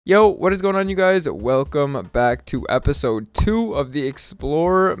Yo, what is going on, you guys? Welcome back to episode 2 of the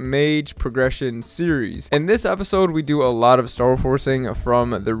Explore Mage Progression series. In this episode, we do a lot of star forcing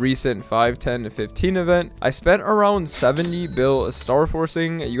from the recent 5, 10, 15 event. I spent around 70 bill star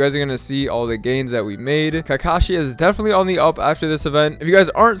forcing. You guys are going to see all the gains that we made. Kakashi is definitely on the up after this event. If you guys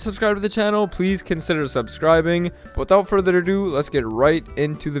aren't subscribed to the channel, please consider subscribing. But without further ado, let's get right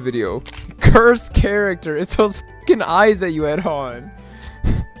into the video. Cursed character. It's those fucking eyes that you had on.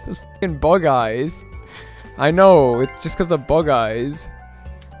 Those fucking bug eyes. I know, it's just because of bug eyes.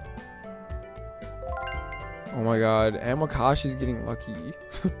 Oh my god, Amakashi's getting lucky.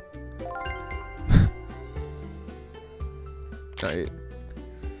 Right.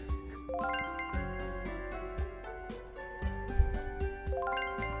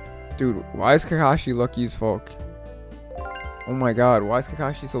 Dude, why is Kakashi lucky as fuck? Oh my god, why is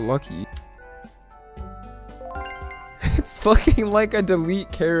Kakashi so lucky? It's looking like a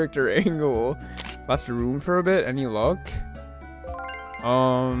delete character angle. Left the room for a bit. Any luck?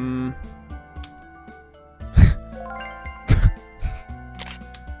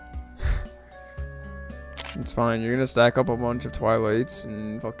 It's fine. You're gonna stack up a bunch of Twilights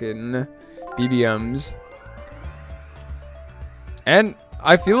and fucking BBMs. And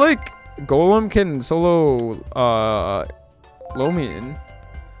I feel like Golem can solo Lomian.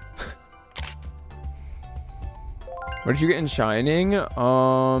 What did you get in Shining?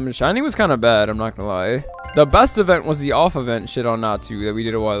 Shining was kind of bad, I'm not gonna lie. The best event was the off event shit on Natsu that we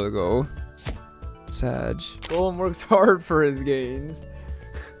did a while ago. Sag. Golem works hard for his gains.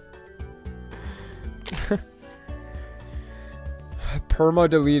 Perma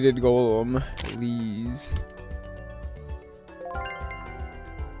deleted Golem. Please.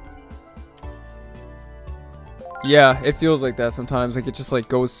 Yeah, it feels like that sometimes. Like it just like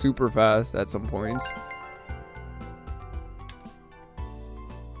goes super fast at some points.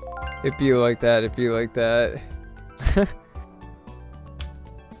 It be like that, it be like that.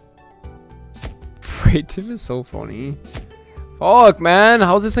 Wait, Tiff is so funny. Fuck, man,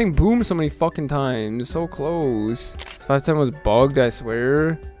 how's this thing boom so many fucking times? So close. This 510 was bugged, I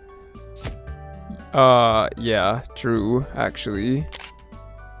swear. Yeah, true, actually.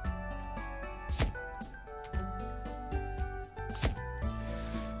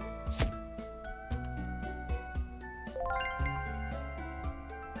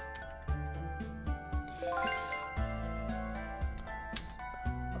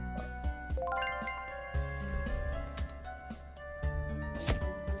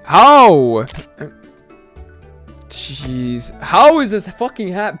 How? Jeez. How is this fucking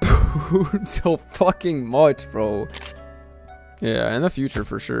hat boomed so fucking much, bro? Yeah, in the future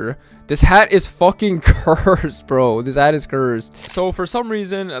for sure. This hat is fucking cursed, bro. This hat is cursed. So for some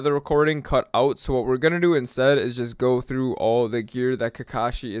reason, the recording cut out. So what we're gonna do instead is just go through all the gear that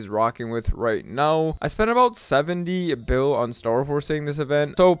Kakashi is rocking with right now. I spent about 70 bill on star forcing this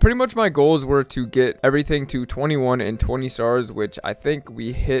event. So pretty much my goals were to get everything to 21 and 20 stars, which I think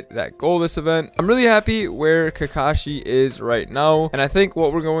we hit that goal this event. I'm really happy where Kakashi is right now. And I think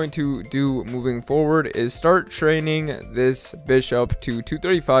what we're going to do moving forward is start training this bishop to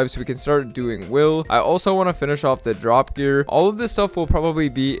 235 so we can start doing will. I also want to finish off the drop gear. All of this stuff will probably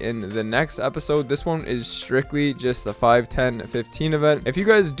be in the next episode. This one is strictly just a 5, 10, 15 event. If you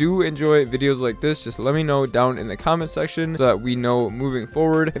guys do enjoy videos like this, just let me know down in the comment section so that we know moving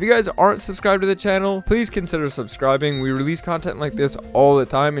forward. If you guys aren't subscribed to the channel, please consider subscribing. We release content like this all the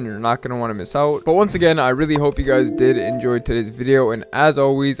time and you're not going to want to miss out. But once again, I really hope you guys did enjoy today's video, and as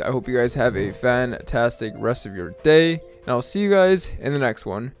always, I hope you guys have a fantastic rest of your day. And I'll see you guys in the next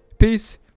one. Peace.